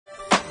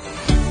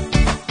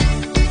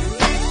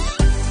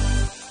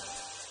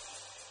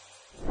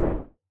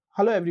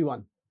Hello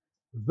everyone.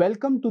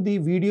 Welcome to the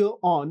video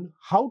on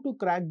how to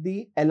crack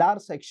the LR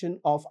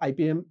section of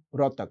IPM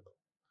Rohtak.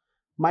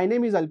 My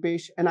name is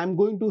Alpesh and I'm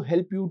going to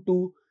help you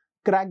to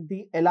crack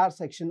the LR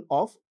section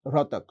of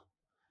Rohtak.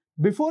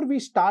 Before we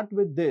start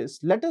with this,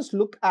 let us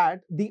look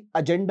at the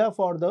agenda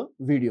for the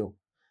video.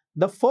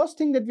 The first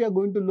thing that we are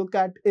going to look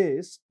at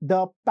is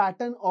the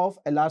pattern of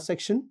LR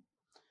section.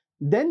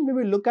 Then we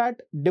will look at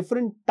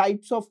different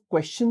types of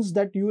questions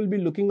that you will be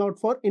looking out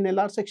for in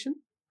LR section.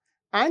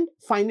 And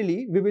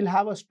finally, we will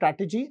have a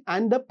strategy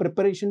and the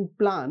preparation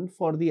plan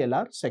for the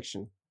LR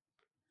section.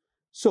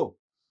 So,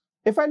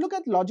 if I look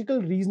at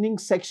logical reasoning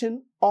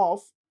section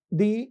of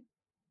the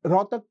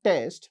Rohtak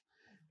test,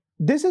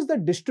 this is the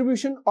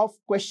distribution of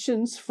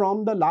questions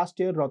from the last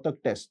year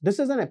Rohtak test. This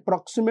is an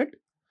approximate,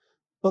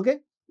 okay?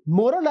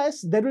 More or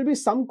less, there will be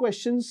some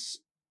questions.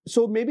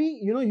 So maybe,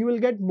 you will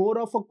get more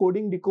of a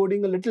coding,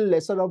 decoding, a little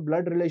lesser of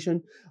blood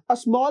relation. A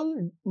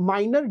small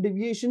minor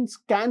deviations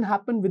can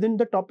happen within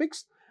the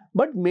topics.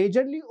 But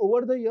majorly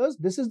over the years,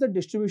 this is the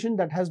distribution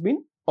that has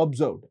been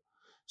observed.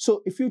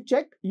 So if you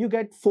check, you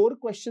get 4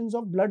 questions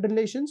of blood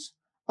relations,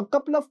 a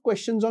couple of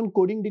questions on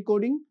coding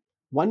decoding,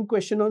 1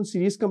 question on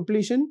series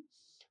completion,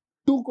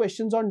 2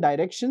 questions on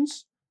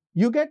directions.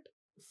 You get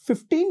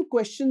 15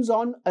 questions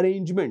on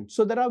arrangement.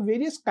 So there are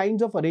various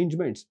kinds of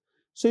arrangements.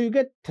 So you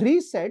get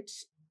 3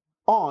 sets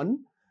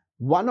on,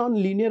 1 on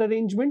linear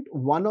arrangement,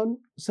 1 on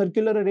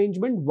circular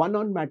arrangement, 1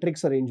 on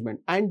matrix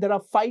arrangement. And there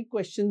are 5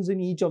 questions in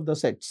each of the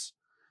sets.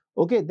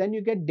 Okay, then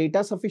you get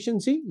data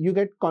sufficiency, you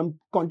get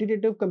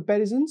quantitative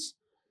comparisons,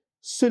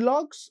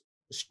 syllogs,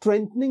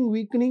 strengthening,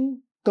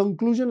 weakening,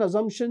 conclusion,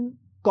 assumption,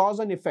 cause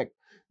and effect.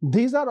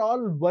 These are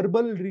all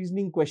verbal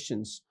reasoning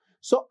questions.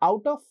 So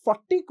out of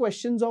 40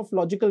 questions of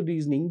logical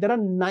reasoning, there are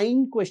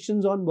 9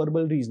 questions on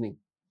verbal reasoning.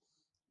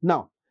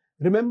 Now,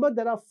 remember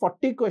there are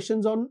 40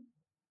 questions on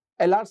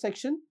LR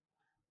section.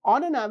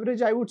 On an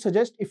average, I would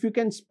suggest if you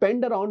can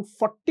spend around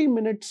 40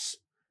 minutes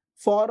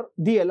for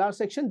the LR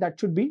section, that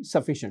should be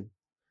sufficient.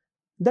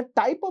 The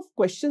type of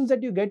questions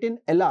that you get in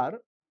LR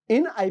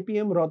in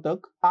IPM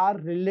Rohtak are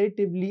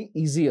relatively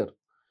easier.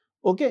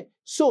 Okay,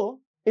 so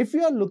if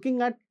you are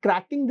looking at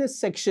cracking this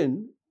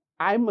section,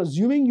 I'm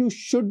assuming you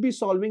should be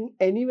solving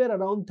anywhere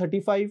around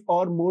 35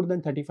 or more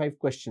than 35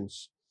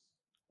 questions.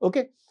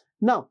 Okay,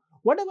 now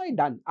what have I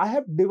done? I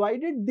have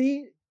divided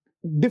the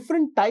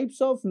different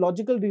types of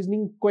logical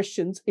reasoning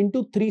questions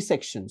into 3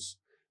 sections.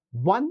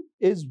 One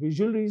is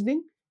visual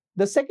reasoning.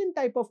 The second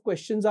type of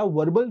questions are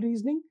verbal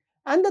reasoning.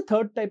 And the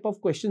third type of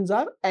questions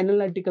are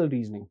analytical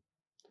reasoning.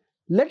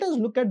 Let us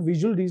look at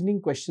visual reasoning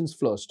questions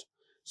first.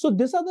 So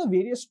these are the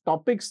various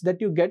topics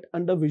that you get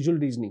under visual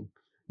reasoning.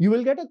 You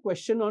will get a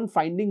question on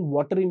finding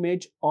water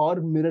image or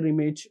mirror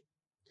image.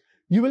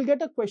 You will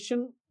get a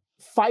question,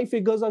 5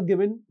 figures are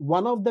given.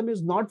 One of them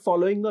is not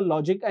following the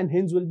logic and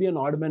hence will be an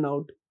odd man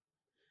out.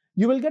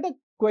 You will get a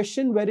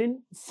question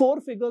wherein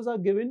 4 figures are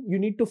given. You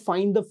need to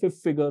find the 5th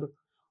figure,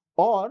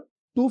 or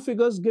 2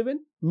 figures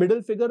given,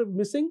 middle figure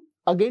missing.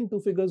 Again, 2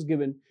 figures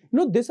given.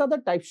 These are the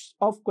types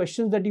of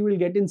questions that you will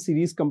get in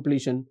series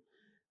completion.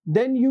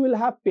 Then you will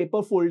have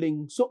paper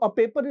folding. So a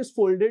paper is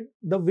folded.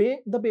 The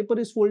way the paper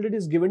is folded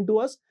is given to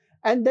us.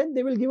 And then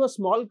they will give a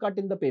small cut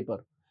in the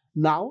paper.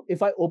 Now,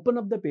 if I open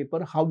up the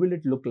paper, how will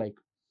it look like?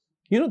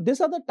 These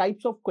are the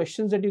types of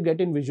questions that you get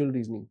in visual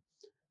reasoning.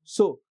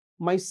 So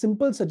my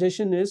simple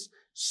suggestion is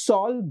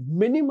solve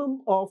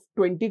minimum of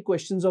 20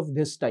 questions of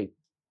this type.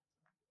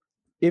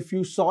 If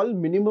you solve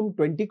minimum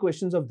 20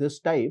 questions of this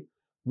type,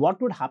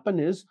 what would happen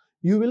is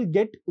you will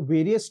get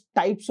various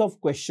types of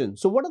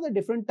questions. So what are the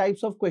different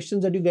types of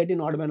questions that you get in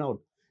odd man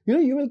out?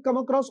 You will come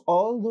across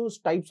all those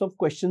types of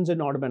questions in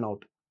odd man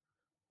out.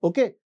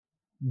 Okay.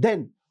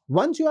 Then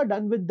once you are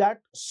done with that,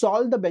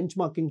 solve the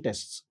benchmarking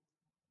tests.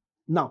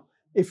 Now,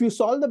 if you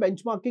solve the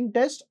benchmarking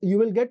test, you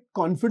will get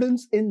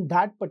confidence in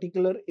that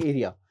particular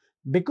area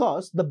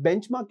because the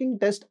benchmarking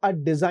tests are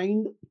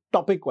designed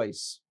topic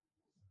wise.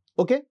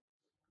 Okay.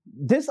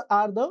 These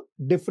are the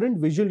different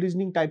visual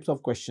reasoning types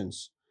of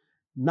questions.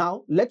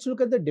 Now, let's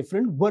look at the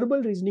different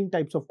verbal reasoning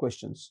types of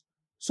questions.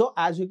 So,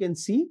 as you can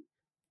see,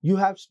 you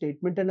have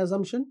statement and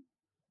assumption,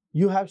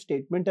 you have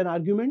statement and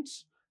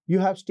arguments, you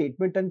have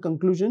statement and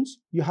conclusions,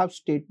 you have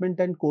statement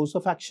and course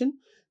of action,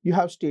 you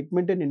have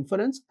statement and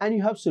inference, and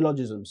you have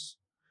syllogisms.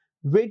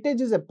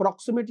 Weightage is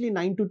approximately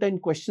 9 to 10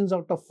 questions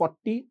out of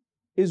 40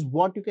 is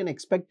what you can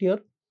expect here.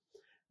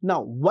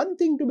 Now, one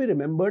thing to be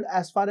remembered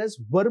as far as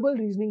verbal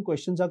reasoning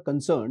questions are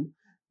concerned,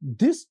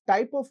 this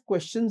type of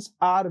questions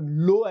are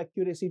low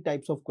accuracy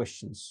types of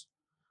questions.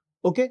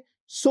 Okay,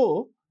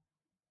 so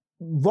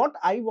what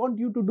I want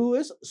you to do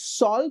is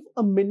solve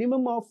a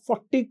minimum of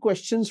 40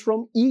 questions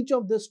from each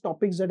of these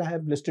topics that I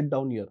have listed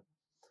down here.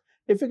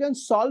 If you can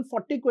solve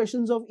 40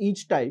 questions of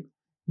each type,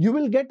 you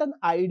will get an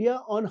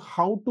idea on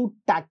how to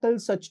tackle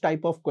such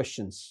type of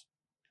questions.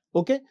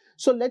 Okay,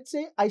 so let's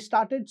say I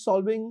started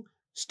solving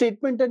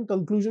statement and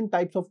conclusion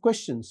types of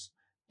questions.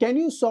 Can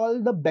you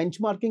solve the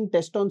benchmarking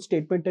test on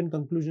statement and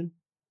conclusion?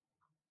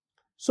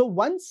 So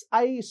once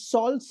I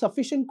solve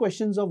sufficient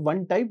questions of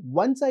one type,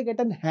 once I get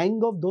a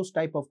hang of those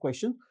type of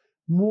questions,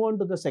 move on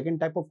to the second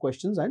type of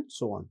questions and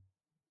so on.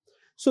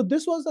 So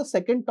this was the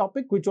second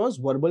topic, which was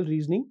verbal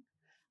reasoning.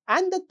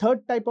 And the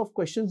third type of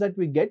questions that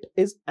we get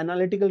is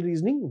analytical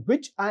reasoning,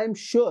 which I am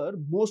sure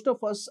most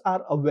of us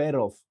are aware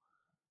of.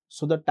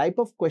 So the type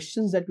of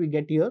questions that we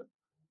get here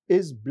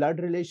is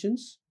blood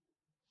relations,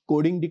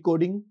 coding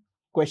decoding,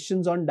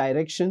 questions on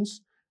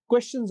directions,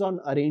 questions on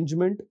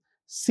arrangement,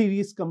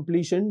 series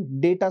completion,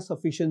 data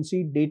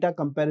sufficiency, data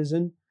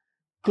comparison,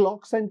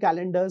 clocks and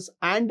calendars,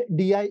 and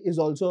DI is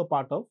also a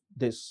part of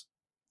this.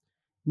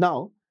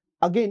 Now,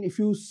 again, if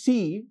you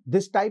see,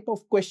 this type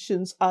of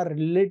questions are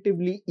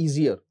relatively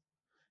easier.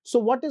 So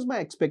what is my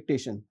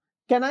expectation?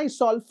 Can I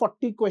solve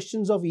 40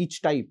 questions of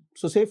each type?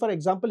 So say, for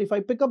example, if I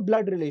pick up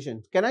blood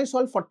relations, can I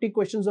solve 40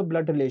 questions of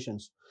blood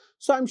relations?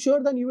 So I'm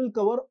sure then you will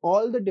cover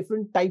all the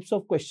different types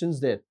of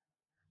questions there.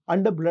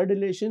 Under blood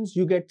relations,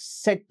 you get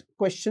set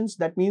questions.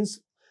 That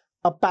means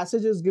a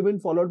passage is given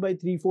followed by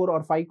 3, 4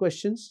 or 5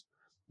 questions.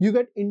 You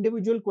get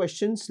individual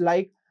questions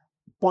like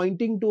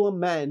pointing to a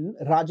man,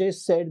 Rajesh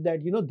said that,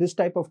 this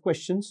type of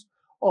questions.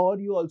 Or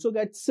you also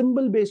get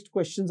symbol-based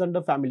questions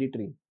under family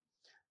tree.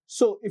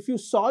 So if you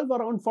solve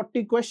around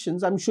 40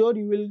 questions, I'm sure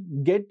you will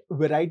get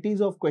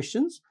varieties of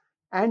questions,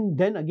 and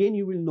then again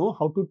you will know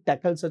how to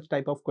tackle such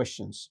type of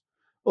questions.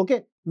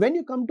 Okay, when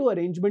you come to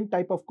arrangement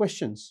type of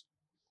questions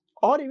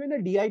or even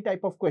a DI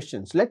type of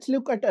questions, let's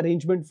look at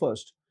arrangement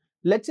first.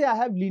 Let's say I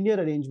have linear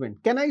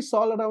arrangement. Can I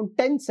solve around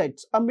 10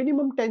 sets, a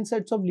minimum 10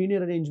 sets of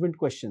linear arrangement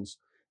questions,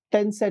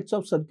 10 sets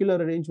of circular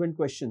arrangement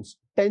questions,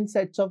 10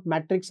 sets of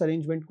matrix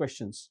arrangement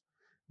questions?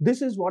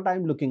 This is what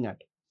I'm looking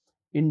at.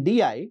 In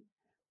DI,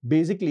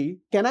 basically,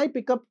 can I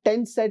pick up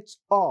 10 sets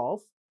of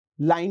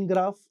line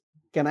graph?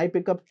 Can I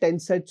pick up 10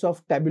 sets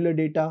of tabular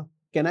data?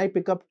 Can I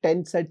pick up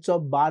 10 sets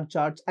of bar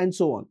charts and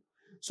so on?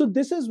 So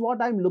this is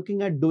what I'm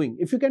looking at doing.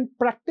 If you can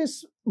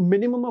practice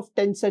minimum of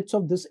 10 sets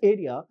of this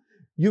area,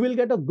 you will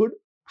get a good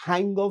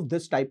hang of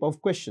this type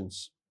of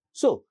questions.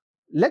 So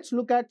let's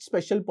look at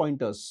special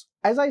pointers.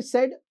 As I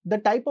said, the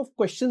type of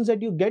questions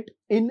that you get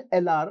in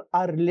LR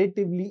are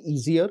relatively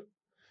easier,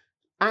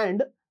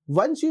 and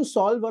once you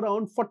solve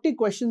around 40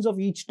 questions of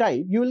each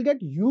type, you will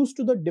get used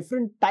to the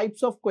different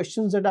types of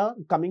questions that are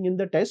coming in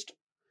the test.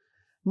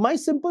 My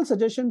simple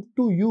suggestion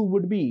to you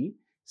would be,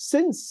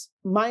 since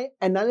my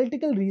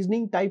analytical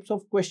reasoning types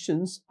of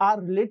questions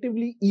are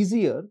relatively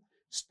easier,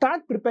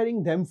 start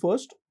preparing them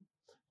first.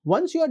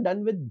 Once you are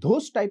done with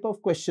those type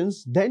of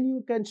questions, then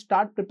you can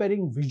start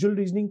preparing visual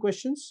reasoning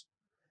questions.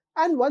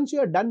 And once you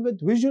are done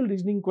with visual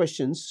reasoning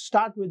questions,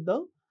 start with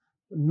the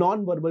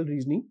non-verbal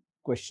reasoning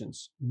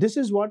questions. This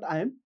is what I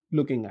am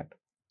looking at.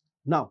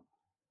 Now,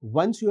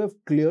 once you have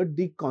cleared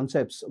the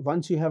concepts,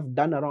 once you have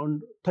done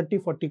around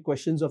 30-40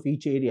 questions of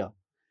each area,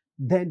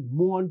 then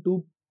move on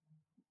to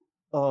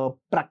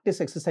practice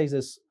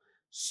exercises.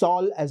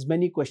 Solve as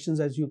many questions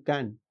as you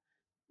can.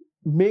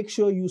 Make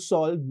sure you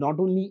solve not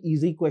only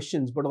easy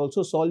questions, but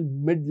also solve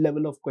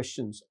mid-level of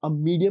questions, a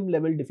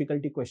medium-level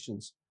difficulty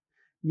questions.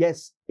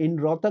 Yes, in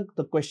Rohtak,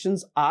 the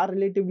questions are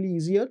relatively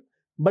easier,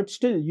 but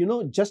still,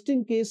 just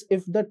in case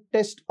if the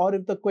test or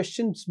if the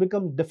questions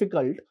become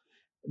difficult,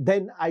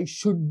 then I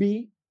should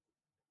be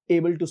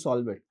able to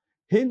solve it.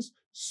 Hence,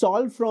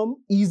 solve from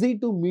easy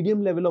to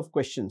medium level of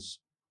questions.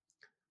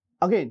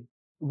 Again,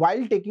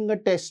 while taking a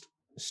test,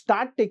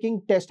 start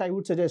taking test, I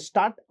would suggest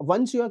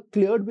once you are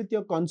cleared with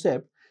your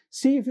concept,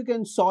 see if you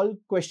can solve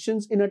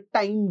questions in a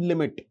time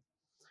limit.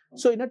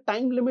 So in a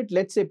time limit,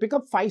 let's say pick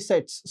up 5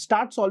 sets,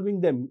 start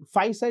solving them.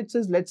 5 sets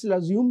is, let's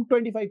assume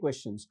 25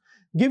 questions.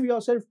 Give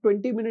yourself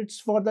 20 minutes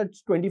for that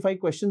 25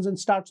 questions and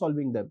start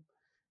solving them.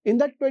 In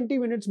that 20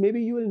 minutes,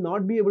 maybe you will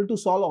not be able to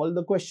solve all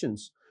the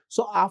questions.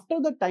 So after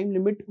the time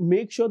limit,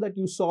 make sure that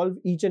you solve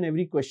each and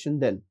every question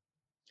then.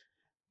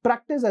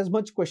 Practice as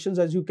much questions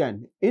as you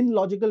can. In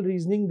logical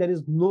reasoning, there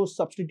is no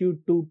substitute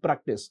to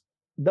practice.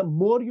 The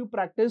more you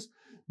practice,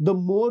 the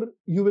more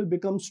you will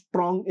become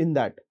strong in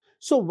that.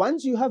 So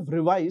once you have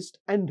revised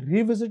and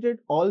revisited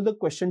all the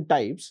question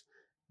types,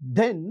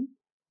 then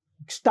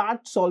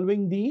start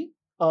solving the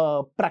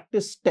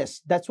practice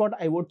test. That's what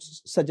I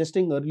was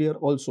suggesting earlier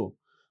also.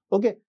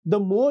 Okay, the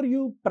more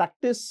you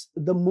practice,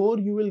 the more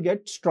you will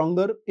get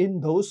stronger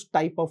in those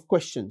type of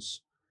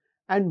questions.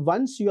 And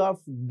once you are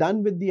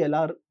done with the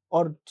LR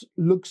or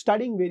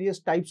studying various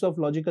types of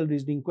logical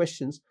reasoning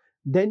questions,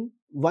 then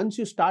once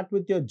you start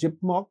with your JIP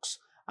mocks,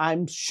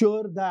 I'm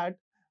sure that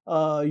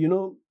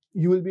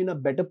you will be in a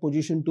better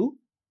position to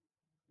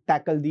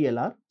tackle the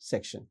LR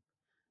section.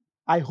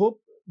 I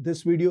hope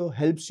this video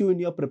helps you in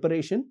your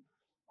preparation.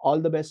 All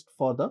the best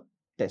for the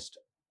test.